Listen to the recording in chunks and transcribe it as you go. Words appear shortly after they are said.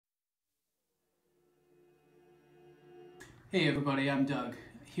Hey everybody, I'm Doug.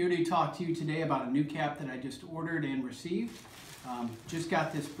 Here to talk to you today about a new cap that I just ordered and received. Just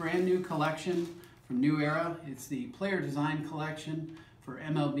got this brand new collection from New Era. It's the Player Designed collection for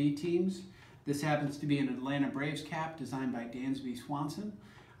MLB teams. This happens to be an Atlanta Braves cap designed by Dansby Swanson.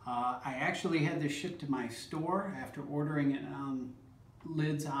 I actually had this shipped to my store after ordering it on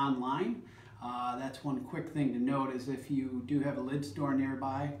lids online. That's one quick thing to note is if you do have a lid store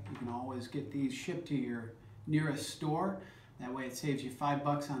nearby, you can always get these shipped to your nearest store. That way it saves you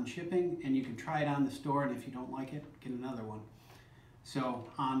 $5 on shipping, and you can try it on the store, and if you don't like it, get another one. So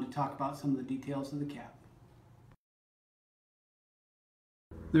on to talk about some of the details of the cap.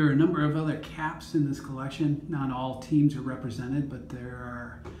 There are a number of other caps in this collection. Not all teams are represented, but there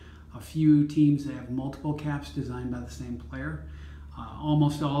are a few teams that have multiple caps designed by the same player.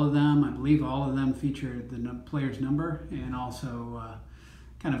 Almost all of them, I believe all of them, feature the player's number and also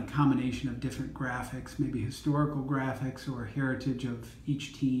kind of a combination of different graphics, maybe historical graphics or heritage of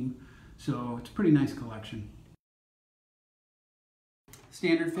each team. So it's a pretty nice collection.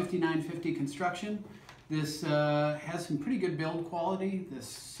 Standard 5950 construction. This has some pretty good build quality. The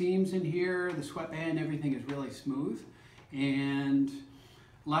seams in here, the sweatband, everything is really smooth. And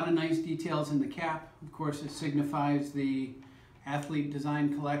a lot of nice details in the cap. Of course, it signifies the athlete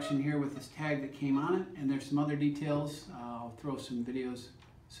design collection here with this tag that came on it. And there's some other details. I'll throw some videos,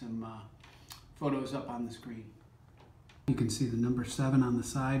 some photos up on the screen. You can see the number 7 on the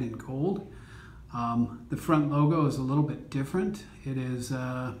side in gold. The front logo is a little bit different. It is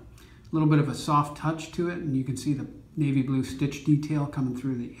a little bit of a soft touch to it, and you can see the navy blue stitch detail coming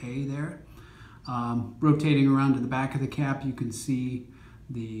through the A there. Rotating around to the back of the cap, you can see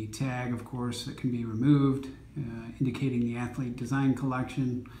the tag, of course, that can be removed, indicating the athlete design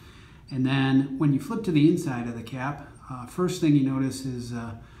collection. And then when you flip to the inside of the cap, first thing you notice is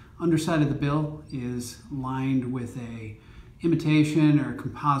underside of the bill is lined with a imitation or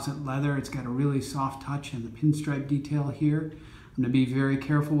composite leather. It's got a really soft touch and the pinstripe detail here. I'm going to be very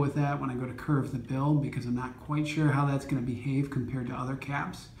careful with that when I go to curve the bill because I'm not quite sure how that's going to behave compared to other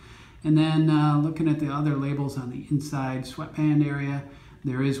caps. And then looking at the other labels on the inside sweatband area,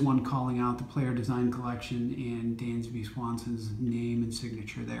 there is one calling out the Player Design Collection and Dansby Swanson's name and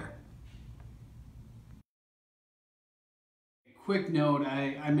signature there. Quick note,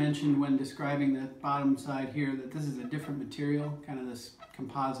 I mentioned when describing the bottom side here that this is a different material, kind of this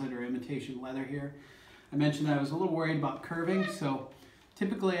composite or imitation leather here. I mentioned that I was a little worried about curving, so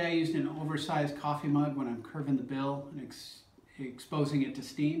typically I used an oversized coffee mug when I'm curving the bill and exposing it to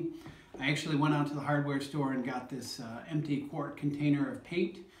steam. I actually went out to the hardware store and got this empty quart container of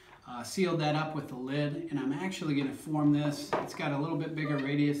paint, sealed that up with the lid, and I'm actually going to form this. It's got a little bit bigger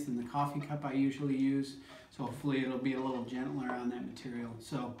radius than the coffee cup I usually use, so hopefully it'll be a little gentler on that material.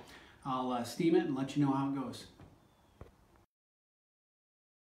 So I'll steam it and let you know how it goes.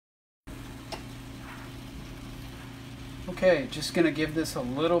 Okay, just going to give this a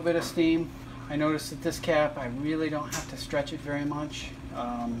little bit of steam. I noticed that this cap, I really don't have to stretch it very much.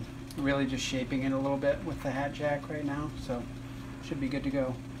 Really just shaping it a little bit with the hat jack right now, so should be good to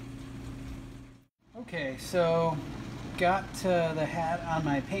go. Okay, so got the hat on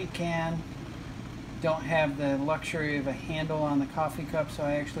my paint can. Don't have the luxury of a handle on the coffee cup, so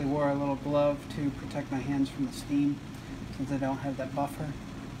I actually wore a little glove to protect my hands from the steam since I don't have that buffer.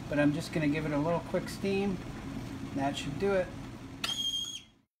 But I'm just going to give it a little quick steam. That should do it.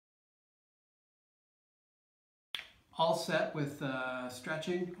 All set with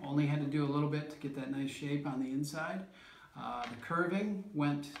stretching. Only had to do a little bit to get that nice shape on the inside. The curving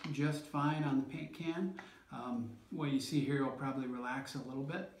went just fine on the paint can. What you see here will probably relax a little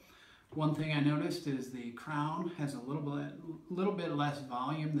bit. One thing I noticed is the crown has a little bit less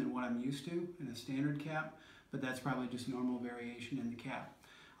volume than what I'm used to in a standard cap, but that's probably just normal variation in the cap.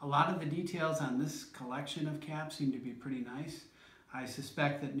 A lot of the details on this collection of caps seem to be pretty nice. I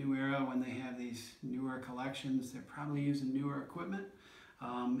suspect that New Era, when they have these newer collections, they're probably using newer equipment.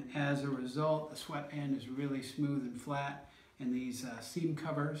 As a result, the sweatband is really smooth and flat, and these seam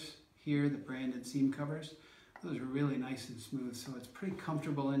covers here, the branded seam covers, those are really nice and smooth, so it's pretty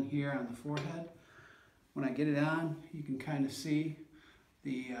comfortable in here on the forehead. When I get it on, you can kind of see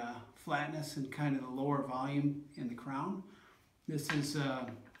the flatness and kind of the lower volume in the crown. This is,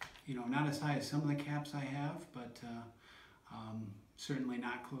 you know, not as high as some of the caps I have, but certainly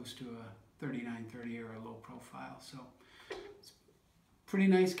not close to a 3930 or a low profile. So it's a pretty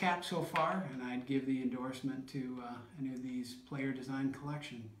nice cap so far, and I'd give the endorsement to any of these Player Design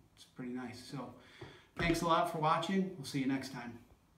collection. It's pretty nice. So thanks a lot for watching. We'll see you next time.